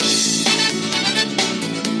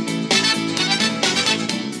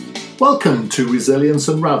Welcome to Resilience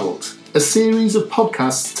Unraveled, a series of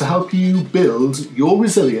podcasts to help you build your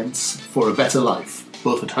resilience for a better life,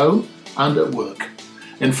 both at home and at work.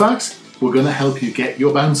 In fact, we're going to help you get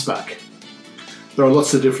your bounce back. There are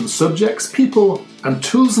lots of different subjects, people, and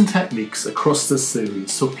tools and techniques across this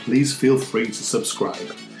series, so please feel free to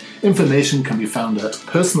subscribe. Information can be found at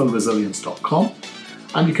personalresilience.com,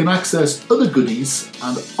 and you can access other goodies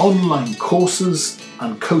and online courses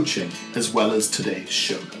and coaching, as well as today's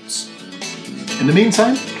show notes. In the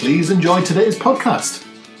meantime, please enjoy today's podcast.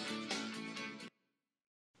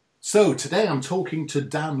 So today I'm talking to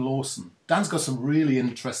Dan Lawson. Dan's got some really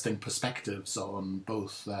interesting perspectives on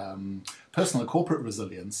both personal and corporate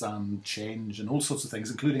resilience and change and all sorts of things,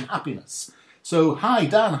 including happiness. So hi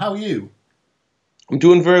Dan, how are you? I'm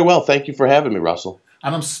doing very well. Thank you for having me, Russell.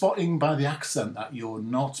 And I'm spotting by the accent that you're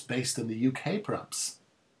not based in the UK, perhaps.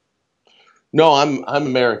 No, I'm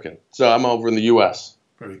American, so I'm over in the US.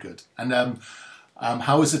 Very good. And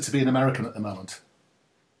how is it to be an American at the moment?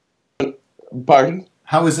 Pardon?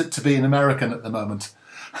 How is it to be an American at the moment?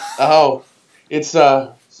 Oh, it's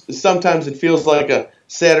sometimes it feels like a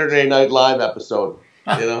Saturday Night Live episode,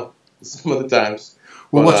 some of the times.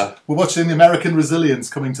 We're watching the American resilience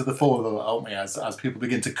coming to the fore, though, aren't we, as people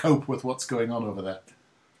begin to cope with what's going on over there?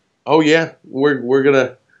 Oh yeah, we're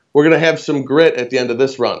gonna have some grit at the end of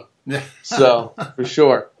this run. Yeah. So for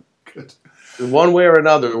sure. Good. One way or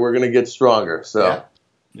another, we're gonna get stronger. So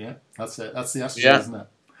yeah, that's it. That's the attitude, isn't it?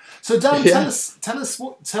 So Dan, tell us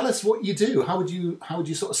what you do. How would you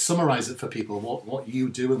sort of summarize it for people? What you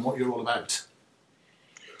do and what you're all about?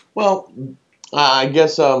 Well, I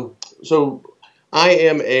guess so. I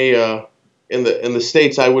am in the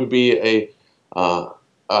States. I would be a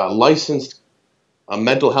licensed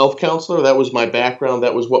mental health counselor. That was my background.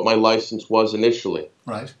 That was what my license was initially.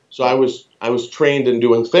 Right. So I was trained in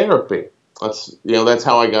doing therapy. That's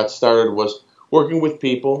how I got started, was working with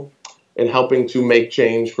people and helping to make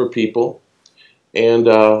change for people. And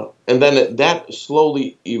then that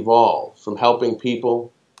slowly evolved from helping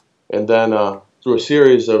people, and then through a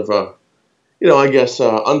series of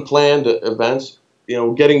unplanned events,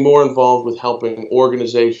 getting more involved with helping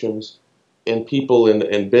organizations and people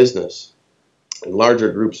in business and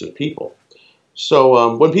larger groups of people.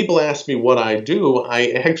 So when people ask me what I do,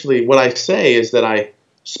 what I say is that I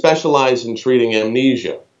specialize in treating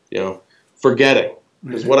amnesia, forgetting.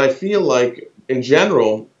 Because what I feel like in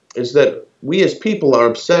general is that we as people are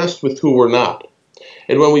obsessed with who we're not.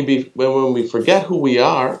 And when we forget who we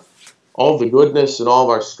are, all the goodness and all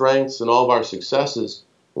of our strengths and all of our successes,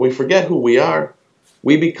 when we forget who we are,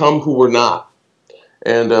 we become who we're not.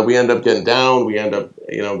 And we end up getting down, we end up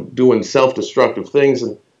doing self-destructive things.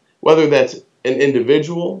 And whether that's an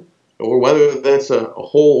individual or whether that's a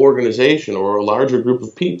whole organization or a larger group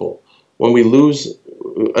of people, when we lose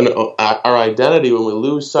our identity, when we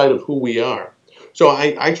lose sight of who we are. So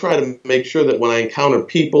I try to make sure that when I encounter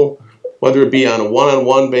people, whether it be on a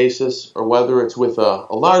one-on-one basis or whether it's with a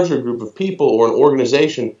larger group of people or an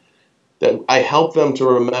organization, that I help them to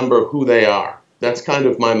remember who they are. That's kind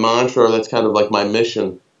of my mantra. That's kind of like my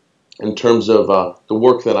mission in terms of the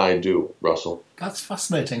work that I do, Russell. That's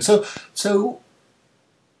fascinating. So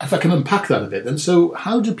if I can unpack that a bit, then, so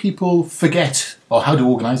how do people forget, or how do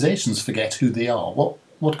organizations forget who they are?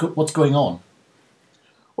 What's going on?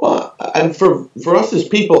 Well, and for us as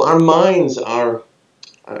people, our minds are,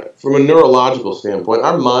 from a neurological standpoint,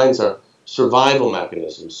 our minds are survival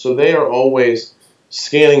mechanisms. So they are always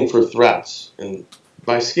scanning for threats. And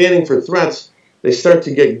by scanning for threats, they start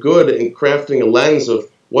to get good in crafting a lens of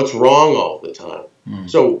what's wrong all the time.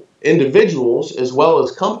 So individuals as well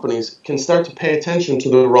as companies can start to pay attention to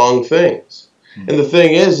the wrong things. And the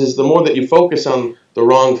thing is the more that you focus on the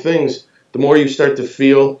wrong things, the more you start to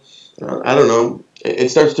feel,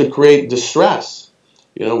 it starts to create distress.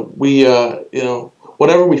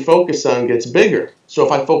 Whatever we focus on gets bigger. So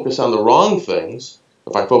if I focus on the wrong things,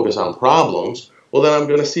 if I focus on problems, well, then I'm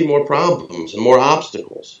going to see more problems and more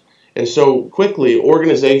obstacles. And so quickly,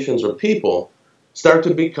 organizations or people start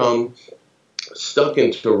to become stuck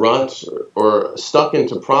into ruts or stuck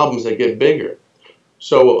into problems that get bigger.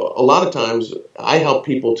 So a lot of times I help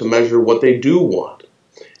people to measure what they do want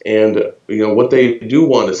and what they do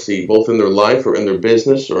want to see, both in their life or in their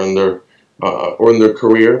business or in their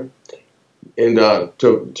career, and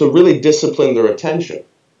to really discipline their attention,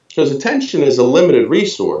 because attention is a limited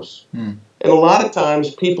resource, and a lot of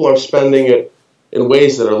times people are spending it in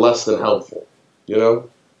ways that are less than helpful.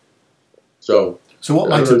 So what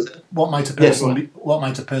might a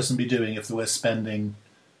person be doing if they were spending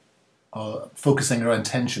focusing their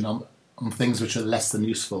attention on things which are less than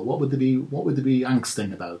useful? What would they be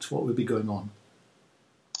angsting about? What would be going on?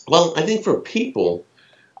 Well, I think for people,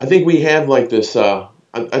 I think we have like this. I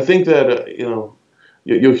think that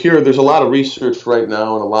you'll hear there's a lot of research right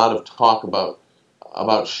now and a lot of talk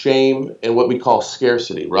about shame and what we call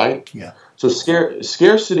scarcity, right? Yeah. So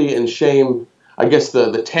scarcity and shame. I guess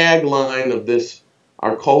the tagline of this,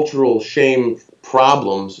 our cultural shame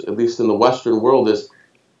problems, at least in the Western world, is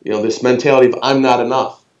this mentality of I'm not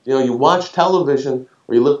enough. You watch television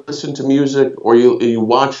or you listen to music or you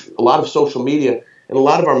watch a lot of social media, and a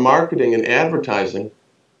lot of our marketing and advertising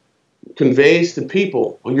conveys to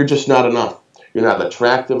people, well, you're just not enough. You're not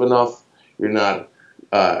attractive enough. You're not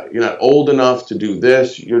old enough to do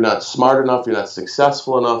this. You're not smart enough. You're not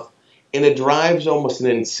successful enough. And it drives almost an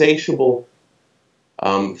insatiable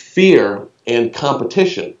fear and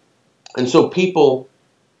competition. And so people,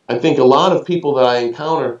 I think a lot of people that I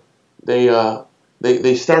encounter,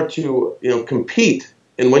 they start to compete.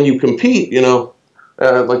 And when you compete,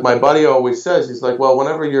 like my buddy always says, he's like, well,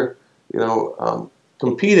 whenever you're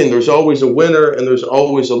competing, there's always a winner and there's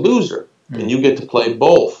always a loser, and you get to play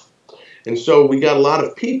both. And so we got a lot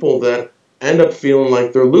of people that end up feeling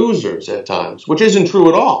like they're losers at times, which isn't true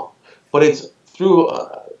at all. But it's through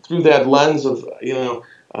that lens of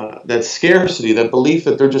that scarcity, that belief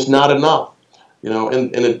that they're just not enough,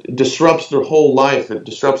 and it disrupts their whole life. It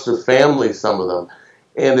disrupts their family, some of them,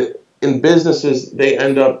 and in businesses they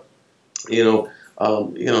end up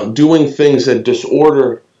doing things that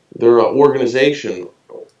disorder their organization,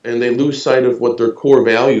 and they lose sight of what their core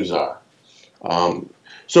values are.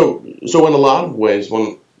 So in a lot of ways,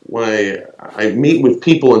 when I meet with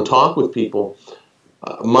people and talk with people,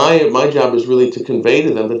 my job is really to convey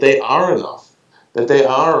to them that they are enough, so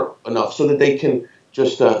that they can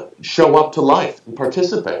just show up to life and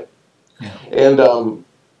participate. Yeah.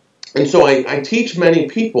 And so I teach many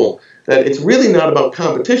people that it's really not about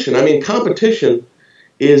competition. I mean, competition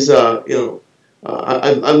is I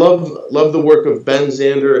love the work of Ben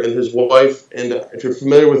Zander and his wife, and if you're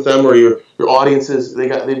familiar with them or your audiences,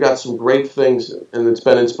 they've got some great things, and it's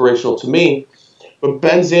been inspirational to me. But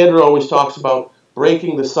Ben Zander always talks about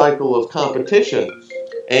breaking the cycle of competition,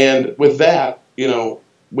 and with that,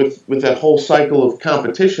 with that whole cycle of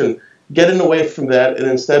competition, getting away from that and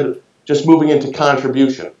instead just moving into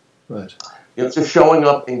contribution. Right. Just showing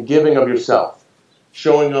up and giving of yourself,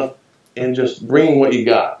 showing up and just bringing what you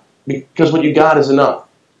got, because what you got is enough.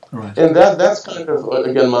 Right. And that's kind of,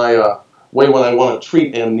 again, my way when I want to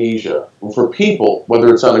treat amnesia for people,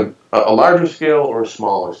 whether it's on a larger scale or a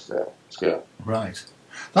smaller scale. Right.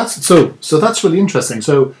 So that's really interesting.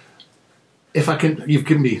 So if I can, you've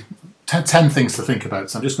given me 10 things to think about,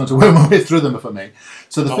 so I'm just going to work my way through them if I may.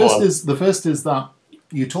 So the first is that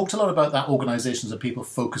you talked a lot about that organisations and people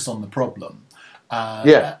focus on the problem.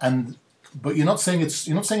 But you're not saying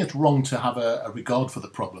it's wrong to have a regard for the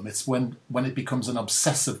problem. It's when it becomes an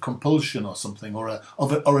obsessive compulsion or something, or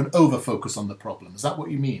an over focus on the problem. Is that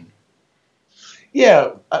what you mean?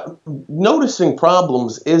 Yeah, noticing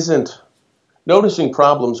problems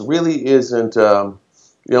really isn't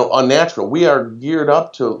unnatural. We are geared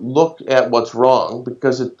up to look at what's wrong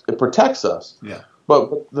because it protects us. Yeah.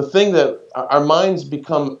 But the thing that our minds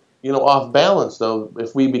become off balance, though,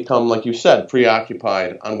 if we become, like you said,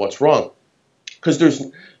 preoccupied on what's wrong. Because there's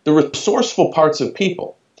the resourceful parts of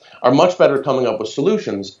people are much better coming up with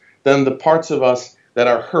solutions than the parts of us that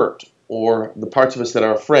are hurt or the parts of us that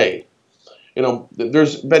are afraid.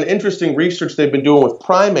 There's been interesting research they've been doing with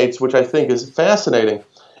primates, which I think is fascinating.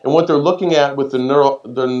 And what they're looking at with the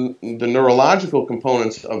neurological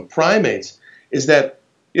components of primates is that,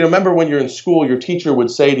 remember when you're in school, your teacher would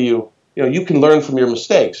say to you, you can learn from your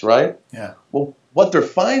mistakes, right? Yeah. Well, what they're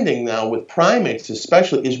finding now with primates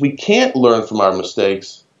especially is we can't learn from our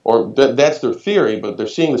mistakes, or that's their theory, but they're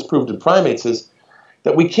seeing this proved in primates, is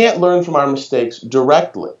that we can't learn from our mistakes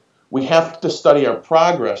directly. We have to study our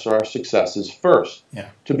progress or our successes first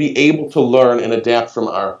to be able to learn and adapt from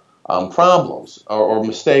our problems or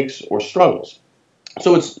mistakes or struggles.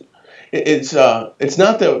 So it's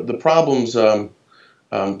not that the problems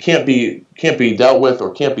can't be dealt with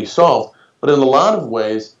or can't be solved, but in a lot of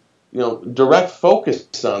ways, direct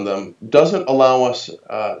focus on them doesn't allow us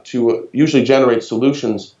to usually generate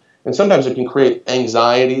solutions, and sometimes it can create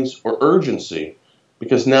anxieties or urgency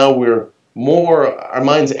because now our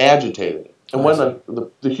mind's agitated, and when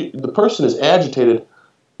the person is agitated,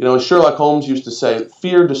 as Sherlock Holmes used to say,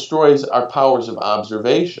 fear destroys our powers of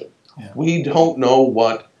observation. Yeah. We don't know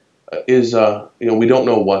what is we don't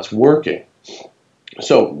know what's working.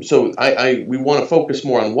 So we want to focus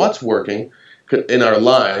more on what's working in our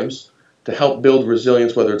lives to help build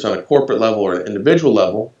resilience, whether it's on a corporate level or an individual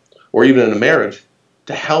level, or even in a marriage,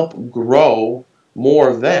 to help grow more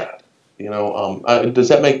of that. Does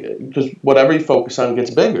that make, because whatever you focus on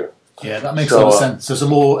gets bigger. Yeah, that makes a lot of sense. So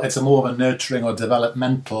it's a more of a nurturing or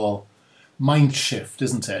developmental mind shift,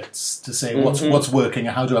 isn't it? It's to say what's working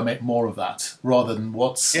and how do I make more of that, rather than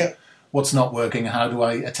what's not working and how do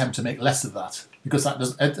I attempt to make less of that? Because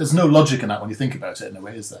there's no logic in that when you think about it in a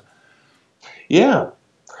way, is there? Yeah.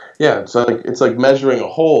 Yeah, it's like measuring a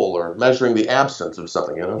whole or measuring the absence of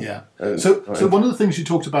something, Yeah. So one of the things you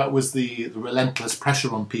talked about was the relentless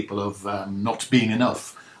pressure on people of not being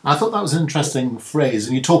enough. I thought that was an interesting phrase,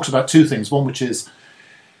 and you talked about two things. One, which is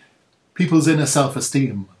people's inner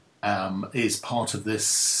self-esteem is part of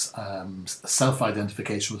this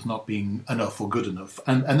self-identification with not being enough or good enough,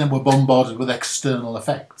 and then we're bombarded with external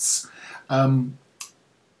effects.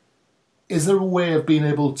 Is there a way of being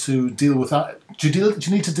able to deal with that? Do you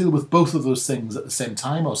need to deal with both of those things at the same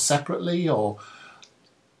time or separately, or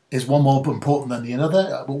is one more important than the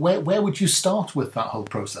other? Where would you start with that whole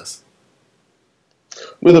process?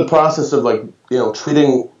 With a process of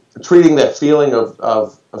treating that feeling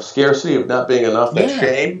of scarcity, of not being enough, that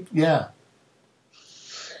shame. Yeah.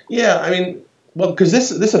 Yeah, I mean, well, because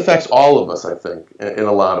this affects all of us, I think, in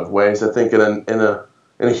a lot of ways. I think in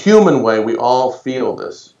a human way, we all feel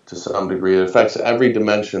this to some degree. It affects every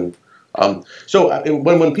dimension. So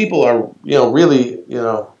when people are really in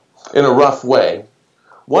a rough way,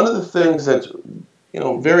 one of the things that's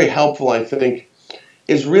very helpful, I think,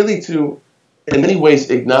 is really to in many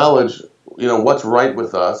ways acknowledge what's right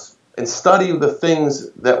with us and study the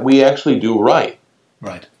things that we actually do right.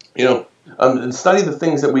 Right. And study the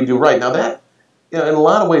things that we do right. Now that in a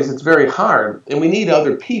lot of ways it's very hard, and we need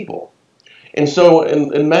other people. And so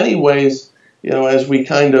in many ways, as we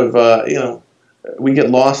kind of we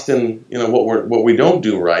get lost in what we don't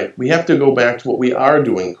do right, we have to go back to what we are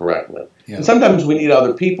doing correctly. Yeah. And sometimes we need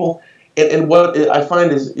other people. And what I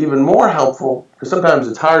find is even more helpful, because sometimes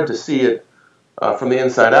it's hard to see it from the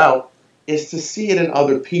inside out, is to see it in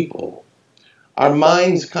other people. Our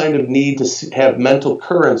minds kind of need to have mental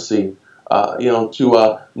currency,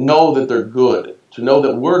 to know that they're good, to know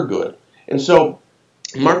that we're good. And so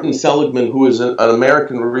Martin Seligman, who is an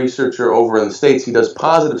American researcher over in the States, he does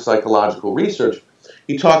positive psychological research.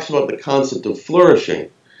 He talks about the concept of flourishing.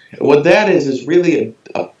 And what that is really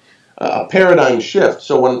a paradigm shift.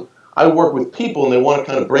 So when I work with people and they want to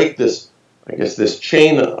kind of break this, this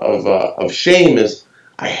chain of shame, is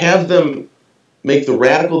I have them make the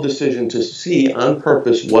radical decision to see on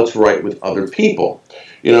purpose what's right with other people,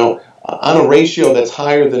 on a ratio that's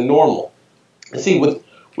higher than normal. And see,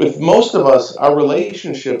 with most of us, our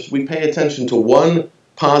relationships, we pay attention to one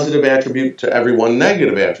positive attribute to every one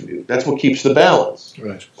negative attribute. That's what keeps the balance.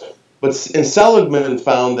 Right. But Seligman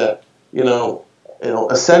found that,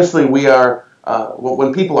 essentially we are,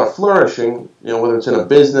 when people are flourishing, whether it's in a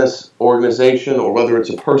business organization or whether it's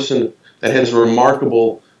a person that has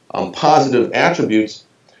remarkable positive attributes,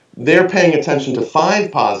 they're paying attention to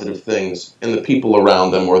 5 positive things in the people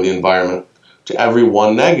around them or the environment to every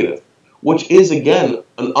one negative, which is, again,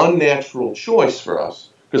 an unnatural choice for us.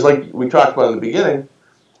 Because like we talked about in the beginning,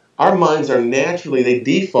 our minds are naturally, they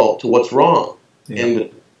default to what's wrong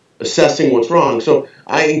and assessing what's wrong. So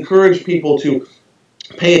I encourage people to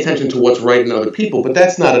pay attention to what's right in other people, but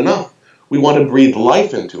that's not enough. We want to breathe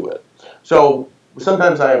life into it. So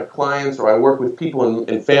sometimes I have clients or I work with people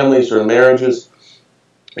in families or in marriages,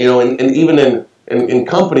 and even in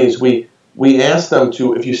companies, we ask them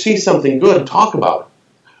to, if you see something good, talk about it.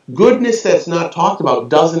 Goodness that's not talked about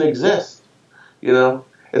doesn't exist.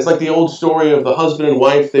 It's like the old story of the husband and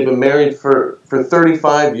wife. They've been married for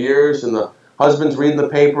 35 years, and the husband's reading the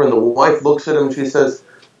paper, and the wife looks at him, and she says,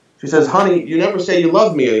 "Honey, you never say you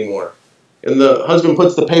love me anymore." And the husband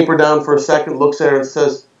puts the paper down for a second, looks at her, and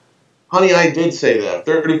says, "Honey, I did say that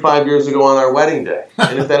 35 years ago on our wedding day.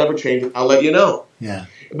 And if that ever changes, I'll let you know." Yeah.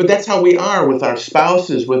 But that's how we are with our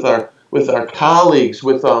spouses, with our colleagues,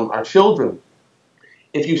 with our children.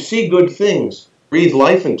 If you see good things, breathe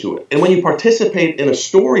life into it. And when you participate in a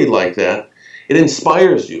story like that, it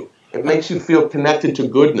inspires you. It makes you feel connected to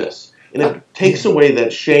goodness. And it takes away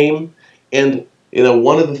that shame. And,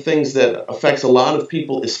 one of the things that affects a lot of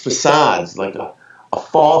people is facades, like a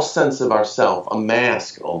false sense of ourself, a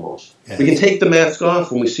mask almost. Yes. We can take the mask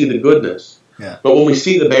off when we see the goodness. Yeah. But when we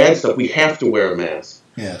see the bad stuff, we have to wear a mask.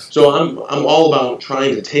 Yes. So I'm all about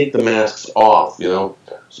trying to take the masks off,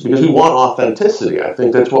 because we want authenticity. I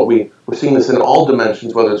think that's what we're seeing this in all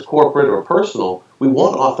dimensions, whether it's corporate or personal. We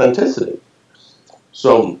want authenticity.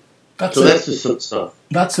 So that's just some stuff.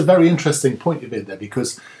 That's a very interesting point you made there,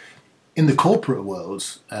 because in the corporate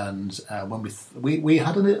world, and when we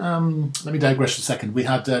had let me digress a second. We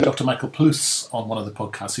had Dr. Michael Plus on one of the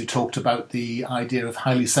podcasts who talked about the idea of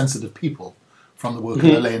highly sensitive people from the work of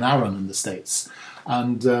Elaine Aron in the States,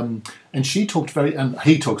 and he talks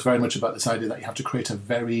very much about this idea that you have to create a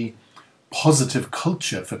very positive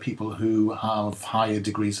culture for people who have higher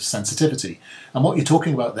degrees of sensitivity. And what you're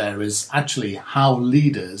talking about there is actually how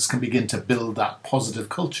leaders can begin to build that positive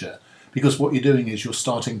culture. Because what you're doing is you're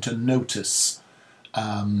starting to notice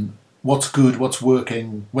what's good, what's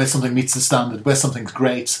working, where something meets the standard, where something's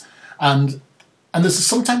great. And there's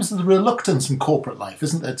sometimes the reluctance in corporate life,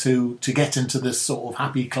 isn't there, to get into this sort of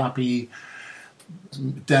happy, clappy,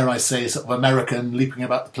 dare I say, sort of American, leaping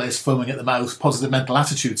about the place, foaming at the mouth, positive mental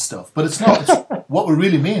attitude stuff. But it's not. What we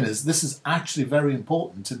really mean is this is actually very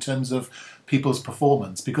important in terms of people's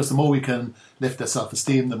performance, because the more we can lift their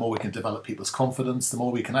self-esteem, the more we can develop people's confidence, the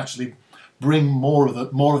more we can actually bring more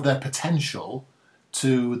of their potential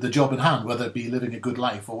to the job in hand, whether it be living a good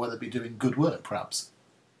life or whether it be doing good work, perhaps.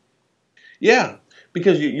 Yeah,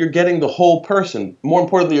 because you're getting the whole person. More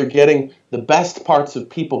importantly, you're getting the best parts of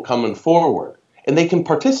people coming forward, and they can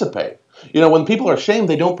participate. When people are ashamed,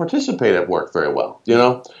 they don't participate at work very well.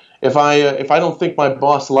 If I don't think my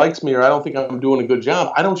boss likes me or I don't think I'm doing a good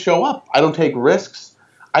job, I don't show up. I don't take risks.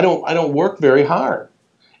 I don't work very hard.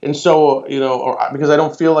 And so, because I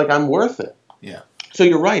don't feel like I'm worth it. Yeah. So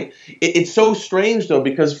you're right. It's so strange, though,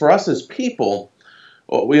 because for us as people,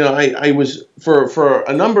 I was, for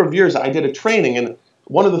a number of years, I did a training. And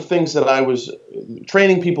one of the things that I was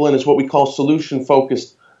training people in is what we call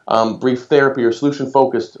solution-focused brief therapy or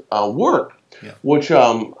solution-focused work. Yeah. Which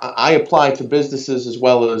I apply to businesses as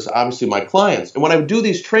well as obviously my clients. And when I would do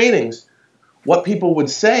these trainings, what people would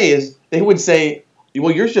say is they would say,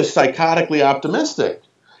 well, you're just psychotically optimistic.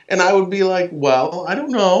 And I would be like, well, I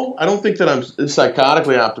don't know. I don't think that I'm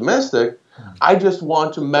psychotically optimistic. I just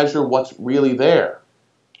want to measure what's really there.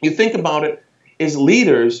 You think about it as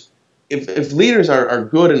leaders, if leaders are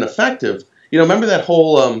good and effective, remember that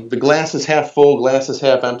whole the glass is half full, glass is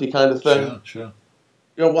half empty kind of thing? Sure.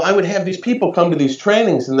 I would have these people come to these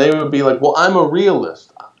trainings and they would be like, well, I'm a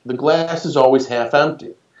realist. The glass is always half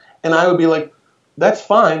empty. And I would be like, that's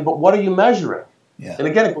fine, but what are you measuring? Yeah. And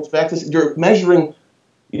again, it goes back to you're measuring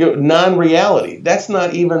non-reality. That's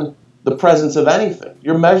not even the presence of anything.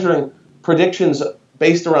 You're measuring predictions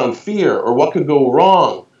based around fear or what could go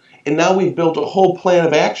wrong. And now we've built a whole plan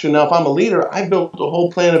of action. Now, if I'm a leader, I've built a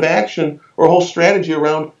whole plan of action or a whole strategy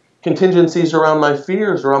around contingencies around my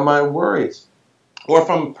fears, around my worries. Or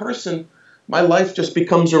if I'm a person, my life just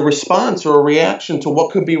becomes a response or a reaction to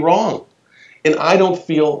what could be wrong. And I don't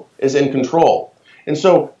feel as in control. And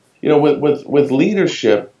so, with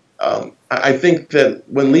leadership, I think that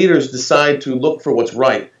when leaders decide to look for what's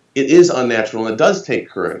right, it is unnatural and it does take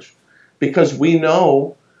courage. Because we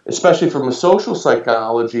know, especially from a social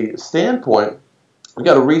psychology standpoint, we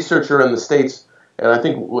got a researcher in the States, and I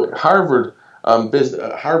think Harvard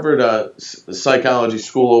Psychology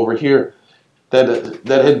School over here, that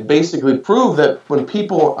had basically proved that when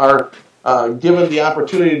people are given the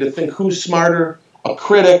opportunity to think who's smarter, a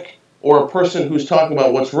critic or a person who's talking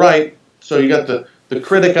about what's right, so you got the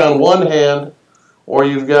critic on one hand, or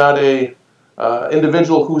you've got a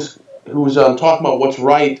individual who's talking about what's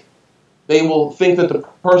right, they will think that the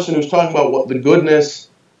person who's talking about what the goodness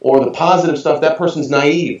or the positive stuff, that person's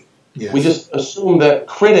naive. Yes. We just assume that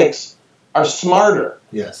critics are smarter.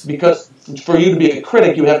 Yes. Because for you to be a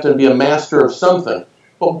critic, you have to be a master of something.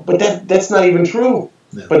 But that's not even true.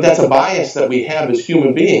 No. But that's a bias that we have as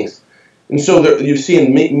human beings. And so you see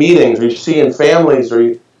in meetings, or you see in families, or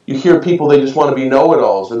you hear people, they just want to be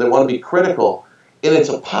know-it-alls, or they want to be critical. And it's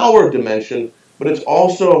a power dimension, but it's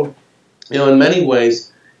also, in many ways,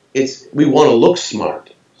 we want to look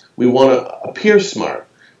smart. We want to appear smart.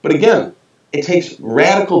 But again, it takes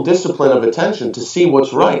radical discipline of attention to see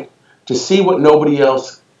what's right, to see what nobody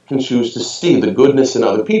else can choose to see, the goodness in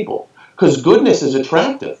other people. Because goodness is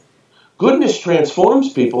attractive. Goodness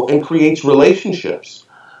transforms people and creates relationships.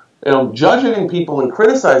 Judging people and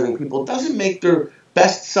criticizing people doesn't make their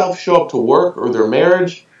best self show up to work or their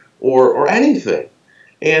marriage or anything.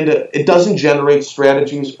 And it doesn't generate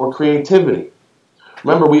strategies or creativity.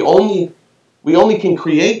 Remember, we only can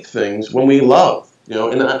create things when we love.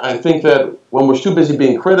 And I think that when we're too busy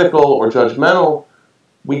being critical or judgmental,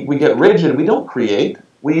 we get rigid. We don't create.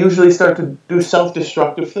 We usually start to do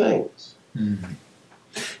self-destructive things. Mm-hmm.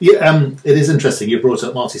 Yeah, it is interesting. You brought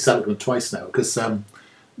up Marty Seligman twice now, because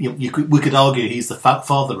we could argue he's the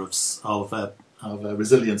father of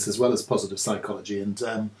resilience as well as positive psychology.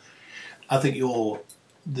 And I think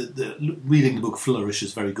reading the book Flourish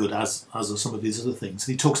is very good, as are some of these other things.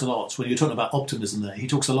 He talks a lot, when you're talking about optimism there, he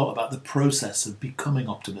talks a lot about the process of becoming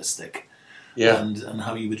optimistic. Yeah. And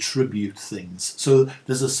how you attribute things. So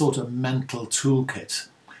there's a sort of mental toolkit.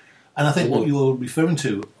 And I think what you're referring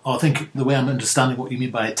to, or I think the way I'm understanding what you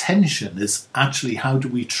mean by attention, is actually how do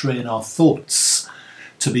we train our thoughts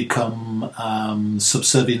to become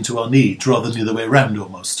subservient to our needs rather than the other way around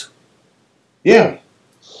almost. Yeah.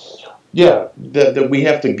 Yeah, that we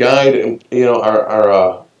have to guide,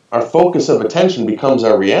 our focus of attention becomes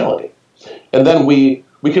our reality. And then we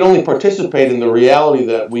can only participate in the reality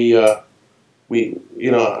that we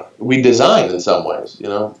design in some ways.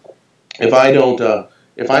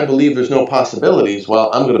 If I believe there's no possibilities,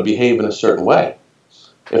 well, I'm going to behave in a certain way.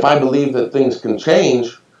 If I believe that things can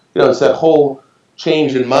change, it's that whole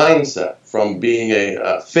change in mindset from being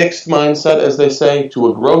a fixed mindset, as they say,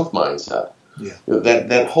 to a growth mindset. Yeah.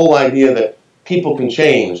 That whole idea that people can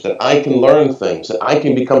change, that I can learn things, that I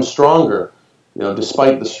can become stronger,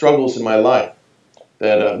 despite the struggles in my life.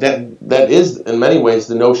 That is in many ways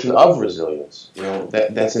the notion of resilience.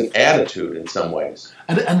 That's an attitude in some ways.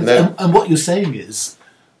 And what you're saying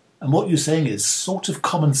is sort of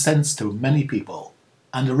common sense to many people,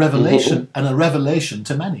 and a revelation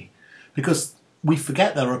to many, because we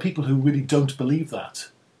forget there are people who really don't believe that.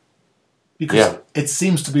 Because it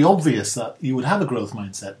seems to be obvious that you would have a growth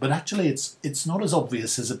mindset, but actually it's not as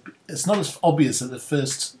obvious as it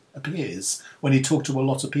first appears when you talk to a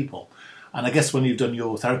lot of people. And I guess when you've done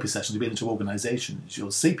your therapy sessions, you've been into organisations,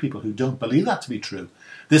 you'll see people who don't believe that to be true.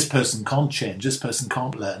 This person can't change, this person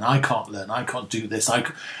can't learn, I can't do this.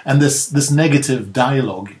 And this negative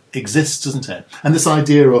dialogue exists, doesn't it? And this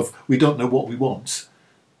idea of we don't know what we want,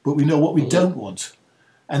 but we know what we don't want.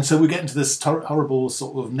 And so we get into this horrible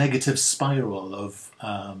sort of negative spiral of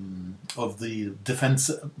the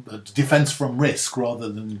defense from risk rather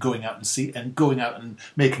than going out and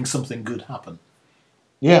making something good happen.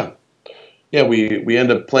 Yeah. Yeah, we end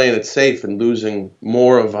up playing it safe and losing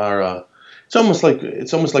more of our. It's almost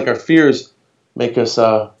like our fears make us,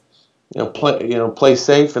 play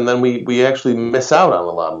safe, and then we actually miss out on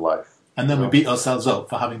a lot of life. And then we beat ourselves up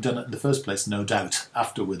for having done it in the first place, no doubt.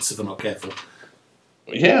 Afterwards, if we're not careful.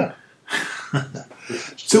 Yeah.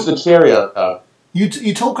 It's a cherry on top.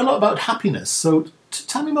 You talk a lot about happiness, so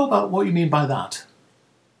tell me more about what you mean by that.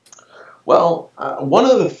 Well, one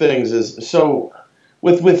of the things is so.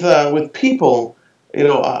 With people,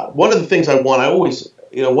 one of the things I always,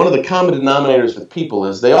 one of the common denominators with people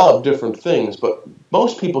is they all have different things, but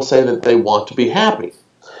most people say that they want to be happy.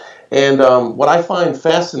 And what I find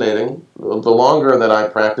fascinating, the longer that I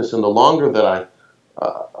practice and the longer that I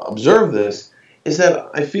observe this, is that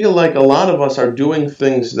I feel like a lot of us are doing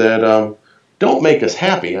things that don't make us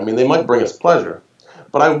happy. I mean, they might bring us pleasure,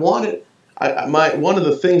 but one of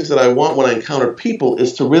the things that I want when I encounter people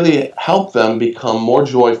is to really help them become more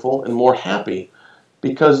joyful and more happy,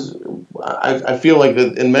 because I feel like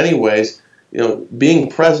that in many ways, being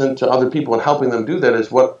present to other people and helping them do that is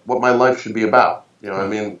what my life should be about. I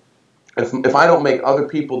mean, if I don't make other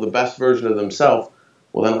people the best version of themselves,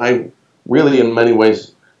 well, then I really, in many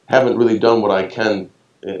ways, haven't really done what I can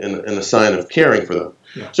in the sign of caring for them.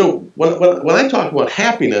 Yeah. So when I talk about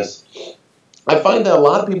happiness, I find that a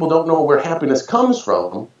lot of people don't know where happiness comes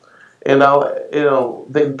from, and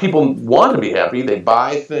people want to be happy. They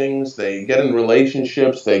buy things, they get in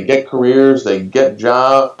relationships, they get careers, they get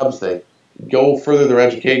jobs, they go further their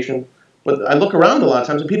education. But I look around a lot of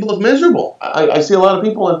times and people look miserable. I see a lot of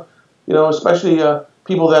people, especially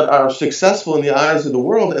people that are successful in the eyes of the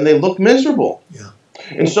world, and they look miserable. Yeah.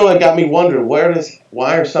 And so it got me wondering,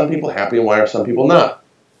 why are some people happy and why are some people not?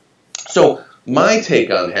 So my take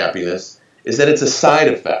on happiness is that it's a side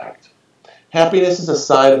effect. Happiness is a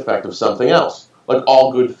side effect of something else, like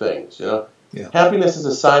all good things, Yeah. Happiness is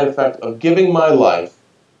a side effect of giving my life,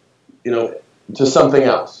 to something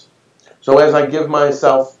else. So as I give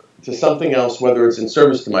myself to something else, whether it's in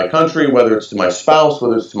service to my country, whether it's to my spouse,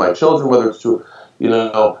 whether it's to my children, whether it's to,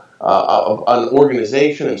 an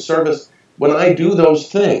organization and service, when I do those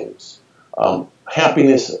things,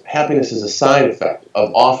 happiness is a side effect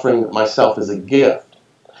of offering myself as a gift.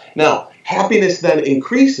 Now, happiness then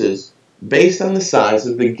increases based on the size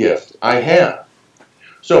of the gift I have.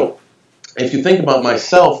 So, if you think about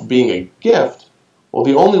myself being a gift, well,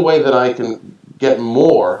 the only way that I can get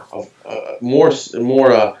more of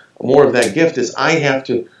that gift is I have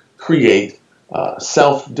to create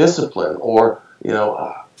self-discipline or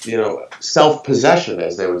self-possession,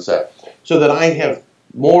 as they would say, so that I have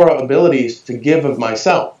more abilities to give of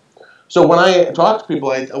myself. So when I talk to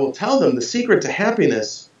people, I will tell them the secret to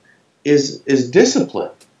happiness is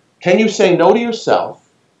discipline. Can you say no to yourself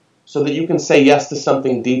so that you can say yes to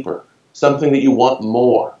something deeper, something that you want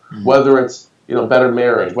more, whether it's, better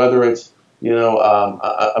marriage, whether it's,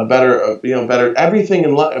 a better everything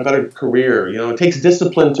in life, a better career. It takes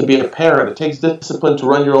discipline to be a parent. It takes discipline to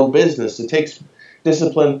run your own business. It takes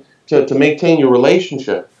discipline to maintain your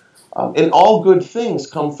relationship. And all good things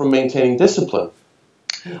come from maintaining discipline.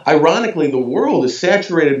 Ironically, the world is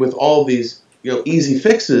saturated with all these, easy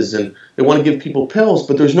fixes, and they want to give people pills,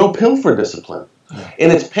 but there's no pill for discipline,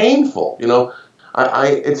 and it's painful.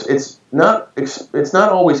 It's not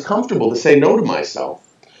always comfortable to say no to myself.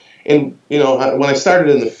 And when I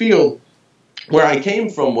started in the field, where I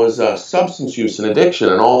came from was substance use and addiction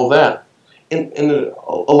and all of that. And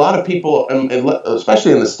a lot of people, and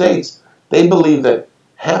especially in the States, they believe that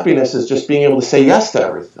happiness is just being able to say yes to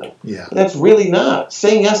everything. Yeah. And that's really not.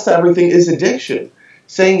 Saying yes to everything is addiction.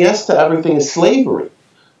 Saying yes to everything is slavery.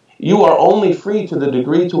 You are only free to the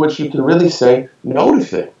degree to which you can really say no to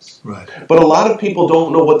things. Right. But a lot of people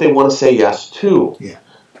don't know what they want to say yes to. Yeah.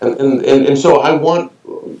 And so I want,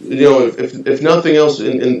 if nothing else,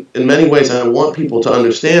 in many ways, I want people to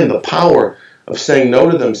understand the power of saying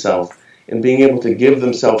no to themselves and being able to give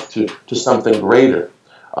themselves to something greater.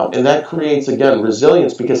 And that creates, again,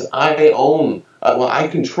 resilience, because I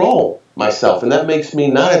control myself. And that makes me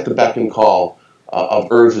not at the beck and call of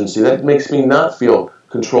urgency. That makes me not feel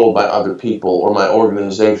controlled by other people or my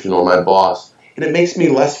organization or my boss. And it makes me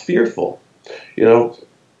less fearful.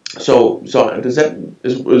 So does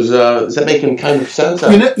that make kind of sense?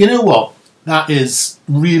 You know what? That is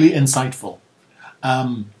really insightful.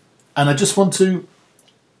 And I just wanted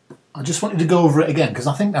to go over it again, because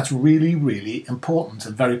I think that's really, really important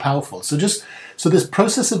and very powerful. So this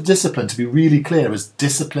process of discipline, to be really clear, is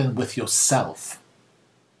discipline with yourself.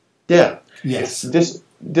 Yeah. Yes. It's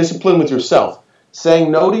discipline with yourself.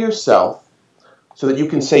 Saying no to yourself so that you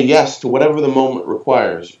can say yes to whatever the moment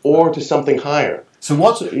requires, or to something higher. So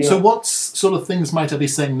what sort of things might I be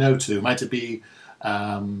saying no to? Might it be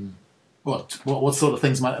what sort of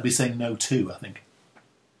things might I be saying no to? I think.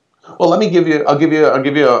 Well, I'll give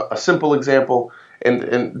you a simple example,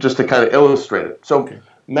 and just to kind of illustrate it. So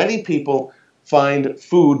many people find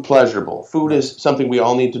food pleasurable. Food is something we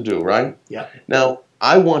all need to do, right? Yeah. Now,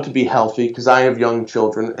 I want to be healthy because I have young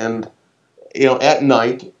children, and at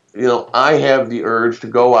night, I have the urge to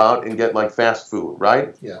go out and get like fast food,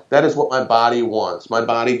 right? Yeah. That is what my body wants. My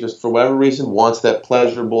body, just for whatever reason, wants that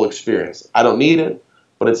pleasurable experience. I don't need it,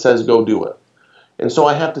 but it says go do it. And so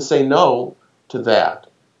I have to say no to that.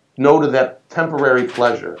 No to that temporary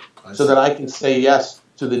pleasure, so that I can say yes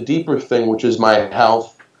to the deeper thing, which is my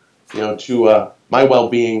health, to my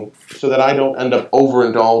well-being, so that I don't end up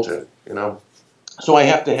overindulging, So I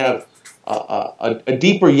have to have a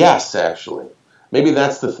deeper yes, actually. Maybe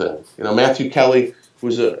that's the thing. Matthew Kelly,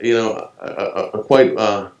 who's a quite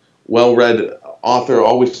well-read author,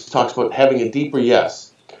 always talks about having a deeper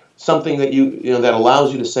yes, something that that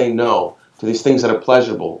allows you to say no to these things that are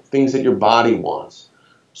pleasurable, things that your body wants.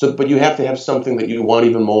 But you have to have something that you want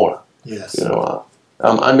even more. Yes.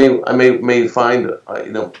 I may find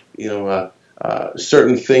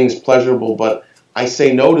certain things pleasurable, but I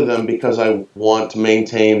say no to them because I want to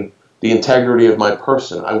maintain the integrity of my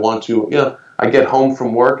person. I want to, I get home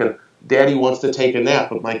from work and Daddy wants to take a nap,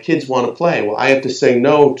 but my kids want to play. Well, I have to say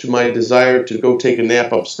no to my desire to go take a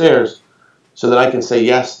nap upstairs, so that I can say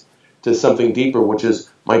yes to something deeper, which is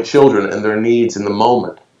my children and their needs in the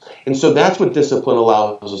moment. And so that's what discipline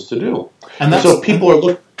allows us to do. And so people are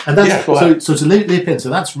looking. So to leap in, so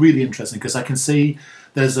that's really interesting, because I can see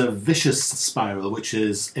there's a vicious spiral, which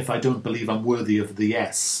is, if I don't believe I'm worthy of the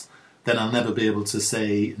yes, then I'll never be able to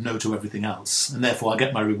say no to everything else, and therefore I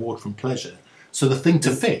get my reward from pleasure. So the thing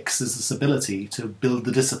to fix is this ability to build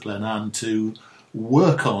the discipline and to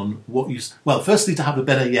work on what you... Well, firstly, to have a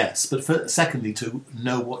better yes, but secondly, to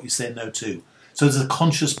know what you say no to. So there's a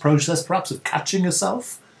conscious process, perhaps, of catching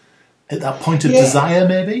yourself at that point of desire,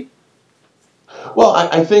 maybe? Well,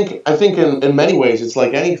 I think in many ways it's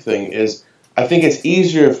like anything. I think it's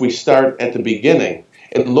easier if we start at the beginning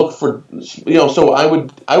and look for, so I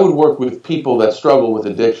would work with people that struggle with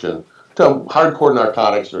addiction to hardcore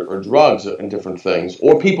narcotics or drugs and different things,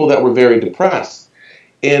 or people that were very depressed.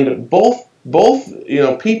 And both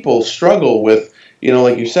people struggle with,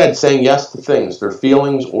 like you said, saying yes to things, their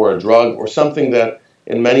feelings or a drug or something that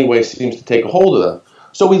in many ways seems to take a hold of them.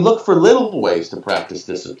 So we look for little ways to practice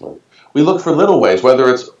discipline. We look for little ways,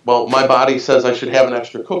 whether it's, my body says I should have an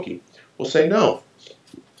extra cookie. We'll say no.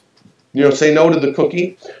 Say no to the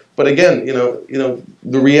cookie. But again,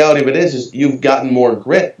 the reality of it is you've gotten more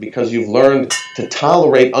grit because you've learned to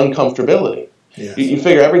tolerate uncomfortability. Yes. You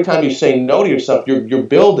figure every time you say no to yourself, you're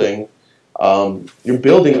building you're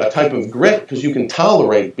building a type of grit because you can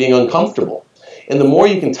tolerate being uncomfortable. And the more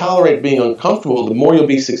you can tolerate being uncomfortable, the more you'll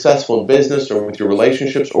be successful in business or with your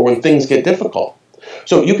relationships or when things get difficult.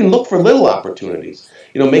 So you can look for little opportunities.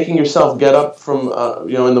 Making yourself get up from,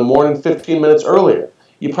 in the morning 15 minutes earlier.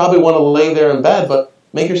 You probably want to lay there in bed, but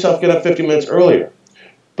make yourself get up 15 minutes earlier.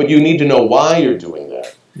 But you need to know why you're doing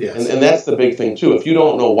that. Yes. And that's the big thing, too. If you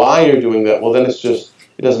don't know why you're doing that, well, then it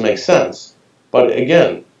doesn't make sense. But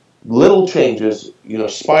again, little changes,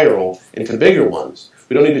 spiral into bigger ones.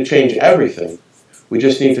 We don't need to change everything. We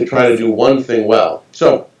just need to try to do one thing well.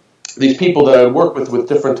 So these people that I work with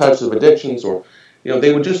different types of addictions, or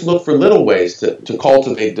they would just look for little ways to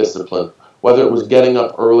cultivate discipline, whether it was getting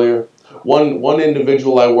up earlier. One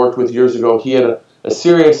individual I worked with years ago, he had a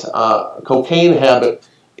serious cocaine habit.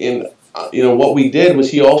 In what we did was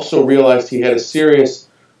he also realized he had a serious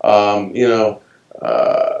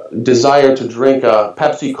desire to drink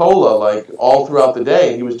Pepsi Cola like all throughout the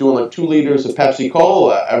day. He was doing like 2 liters of Pepsi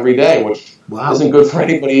Cola every day, which isn't good for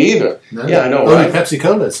anybody either. No. Yeah, I know, Only right? Pepsi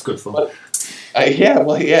Cola is good for. But,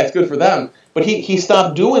 it's good for them. But he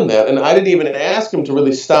stopped doing that, and I didn't even ask him to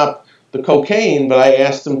really stop the cocaine, but I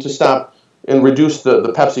asked him to stop and reduce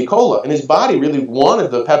the Pepsi Cola. And his body really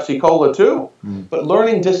wanted the Pepsi Cola too. But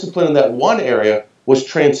learning discipline in that one area was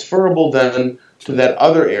transferable then to that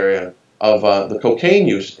other area of the cocaine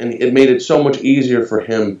use, and it made it so much easier for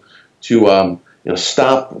him to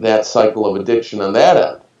stop that cycle of addiction on that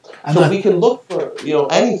end. And so we can look for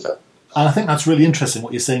anything. And I think that's really interesting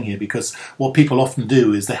what you're saying here, because what people often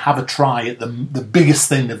do is they have a try at the biggest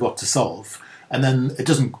thing they've got to solve, and then it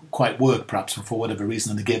doesn't quite work, perhaps for whatever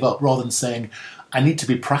reason, and they give up, rather than saying, I need to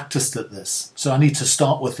be practiced at this, so I need to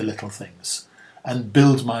start with the little things and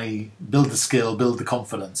build the skill, build the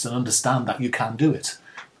confidence, and understand that you can do it.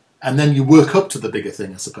 And then you work up to the bigger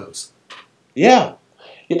thing, I suppose. Yeah.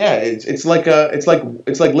 It's like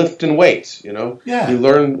lifting weights. Yeah. You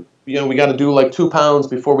learn. We got to do like 2 pounds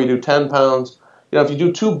before we do 10 pounds. If you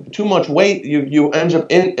do too much weight, you end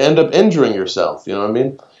up injuring yourself. You know what I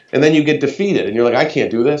mean? And then you get defeated, and you're like, I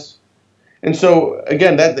can't do this. And so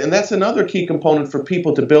again, that's another key component for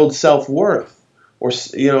people to build self-worth, or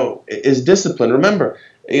is discipline. Remember,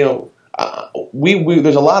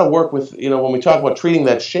 there's a lot of work with, when we talk about treating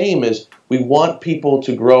that shame, is we want people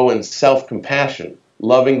to grow in self-compassion,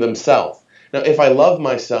 loving themselves. Now, if I love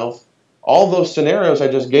myself, all those scenarios I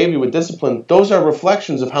just gave you with discipline, those are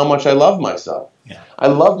reflections of how much I love myself. Yeah. I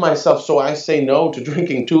love myself, so I say no to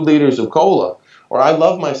drinking 2 liters of cola. Or I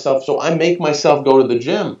love myself, so I make myself go to the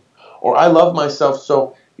gym. Or I love myself,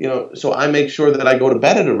 so I make sure that I go to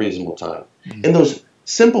bed at a reasonable time. Mm-hmm. And those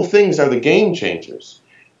simple things are the game changers.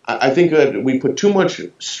 I think that we put too much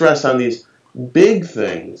stress on these big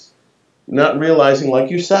things, not realizing,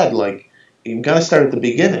 like you said, you've got to start at the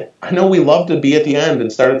beginning. I know we love to be at the end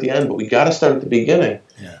and start at the end, but we got to start at the beginning.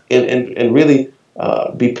 Yeah. and really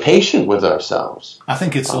be patient with ourselves. I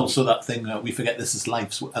think it's also that thing that we forget this is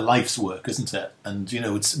a life's work, isn't it? And,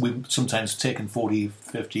 we've sometimes taken 40,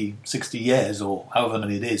 50, 60 years or however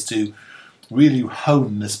many it is to really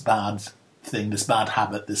hone this bad thing, this bad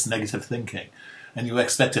habit, this negative thinking. And you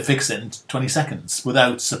expect to fix it in 20 seconds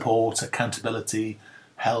without support, accountability,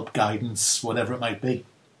 help, guidance, whatever it might be.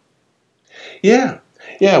 Yeah.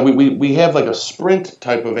 We have like a sprint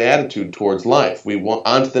type of attitude towards life. We want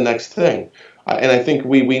on to the next thing. And I think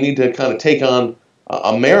we need to kind of take on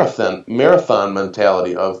a marathon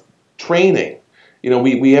mentality of training.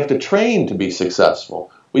 We have to train to be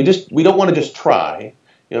successful. We don't want to just try.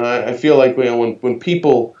 I feel like when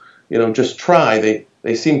people just try,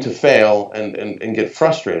 they seem to fail and get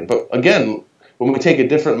frustrated. But again, when we take a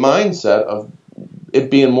different mindset of it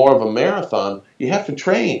being more of a marathon, you have to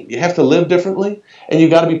train. You have to live differently, and you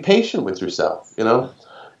got to be patient with yourself.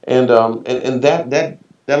 And that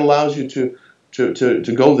allows you to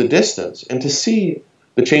go the distance and to see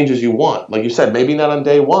the changes you want. Like you said, maybe not on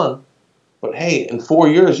day one, but hey, in 4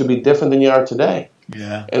 years you'll be different than you are today.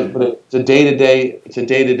 Yeah. But it's a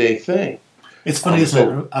day-to-day thing. It's funny,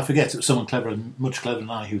 isn't it? I forget, it was someone clever and much cleverer than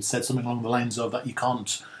I who said something along the lines of that you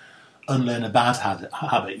can't unlearn a bad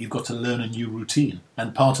habit. You've got to learn a new routine.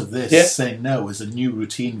 And part of this, saying no, is a new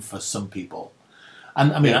routine for some people.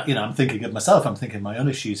 And I mean, I'm thinking of myself. I'm thinking of my own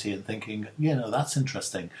issues here and thinking, that's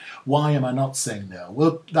interesting. Why am I not saying no?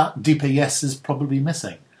 Well, that deeper yes is probably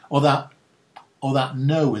missing. Or that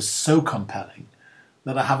no is so compelling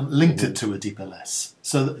that I haven't linked it to a deeper yes.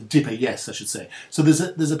 So deeper yes, I should say. So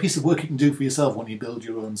there's a piece of work you can do for yourself when you build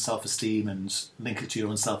your own self-esteem and link it to your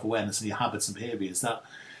own self-awareness and your habits and behaviours, that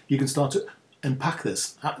you can start to unpack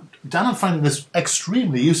this. Dan, I'm finding this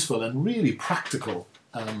extremely useful and really practical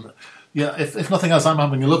Yeah, if nothing else, I'm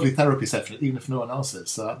having a lovely therapy session, even if no one else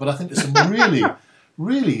is. But I think there's some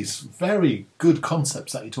really very good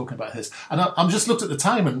concepts that you're talking about here. And I'm just looked at the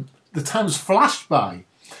time, and the time's flashed by.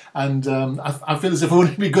 And I feel as if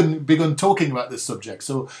we've only begun talking about this subject.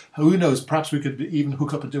 So who knows, perhaps we could even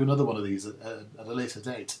hook up and do another one of these at a later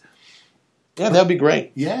date. Yeah, that'd be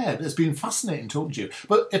great. Yeah, it's been fascinating talking to you.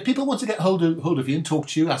 But if people want to get hold of you and talk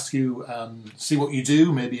to you, ask you, see what you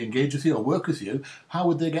do, maybe engage with you or work with you, how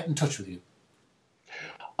would they get in touch with you?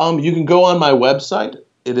 You can go on my website.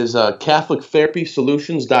 It is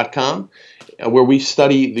CatholicTherapySolutions.com, where we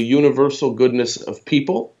study the universal goodness of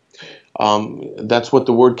people. That's what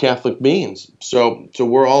the word Catholic means. So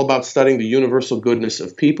we're all about studying the universal goodness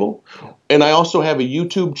of people. And I also have a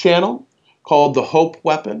YouTube channel called The Hope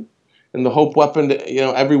Weapon. And the Hope Weapon,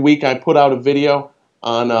 every week I put out a video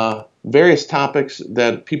on various topics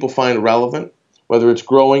that people find relevant, whether it's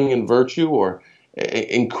growing in virtue or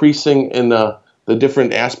increasing in the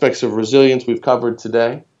different aspects of resilience we've covered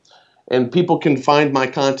today. And people can find my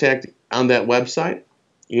contact on that website,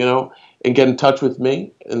 and get in touch with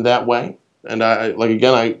me in that way. And I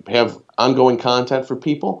have ongoing contact for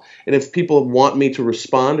people. And if people want me to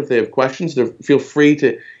respond, if they have questions, feel free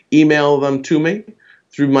to email them to me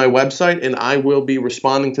through my website, and I will be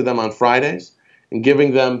responding to them on Fridays and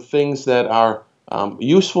giving them things that are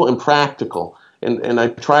useful and practical. And I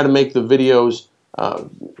try to make the videos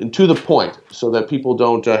to the point so that people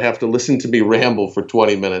don't have to listen to me ramble for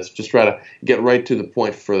 20 minutes. Just try to get right to the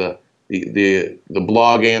point for the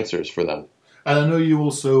blog answers for them. And I know you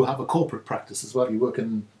also have a corporate practice as well. You work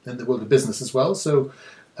in the world of business as well. So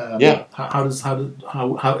yeah, how is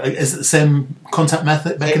it the same contact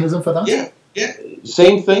mechanism for that? Yeah,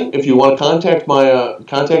 same thing. If you want to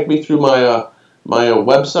contact me through my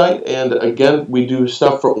website, and again, we do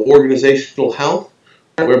stuff for organizational health,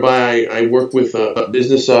 whereby I work with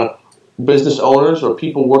business owners or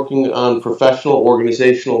people working on professional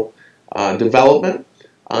organizational development,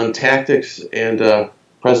 on tactics and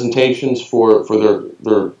presentations for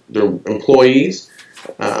their employees.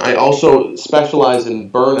 I also specialize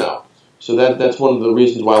in burnout, so that's one of the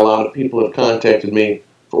reasons why a lot of people have contacted me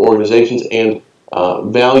for organizations, and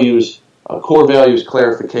core values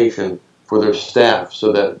clarification for their staff,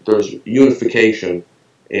 so that there's unification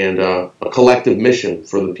and a collective mission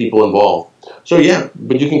for the people involved. So yeah,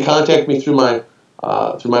 but you can contact me through my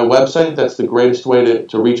website. That's the greatest way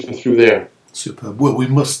to reach me through there. Superb. Well, we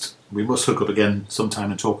must hook up again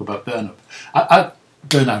sometime and talk about burnout.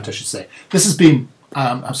 Burnout, I should say. This has been,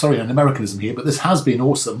 I'm sorry, an Americanism here, but this has been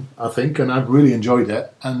awesome, I think, and I've really enjoyed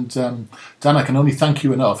it. And Dan, I can only thank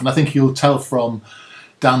you enough. And I think you'll tell from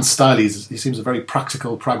Dan's style, he seems a very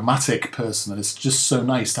practical, pragmatic person, and it's just so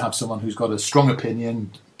nice to have someone who's got a strong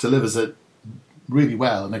opinion, delivers it really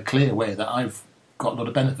well in a clear way that I've got a lot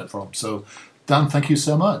of benefit from. So, Dan, thank you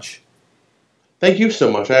so much. Thank you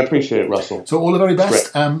so much. I appreciate it, Russell. So all the very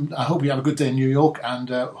best. I hope you have a good day in New York, and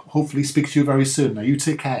hopefully speak to you very soon. Now, you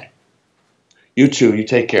take care. You too. You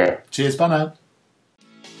take care. Cheers. Bye now.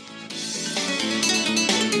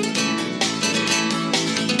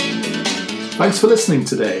 Thanks for listening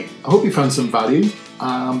today. I hope you found some value.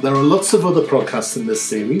 There are lots of other podcasts in this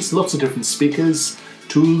series, lots of different speakers,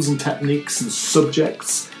 tools and techniques and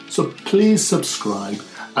subjects. So please subscribe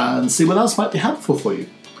and see what else might be helpful for you.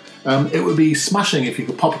 It would be smashing if you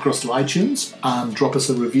could pop across to iTunes and drop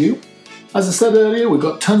us a review. As I said earlier, we've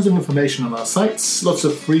got tons of information on our sites, lots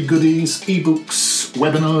of free goodies, ebooks,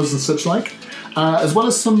 webinars and such like, as well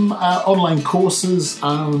as some online courses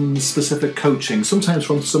and specific coaching, sometimes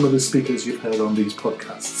from some of the speakers you've heard on these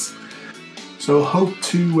podcasts. So hope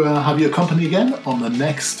to have your company again on the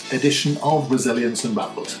next edition of Resilience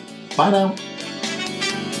Unraveled. Bye now.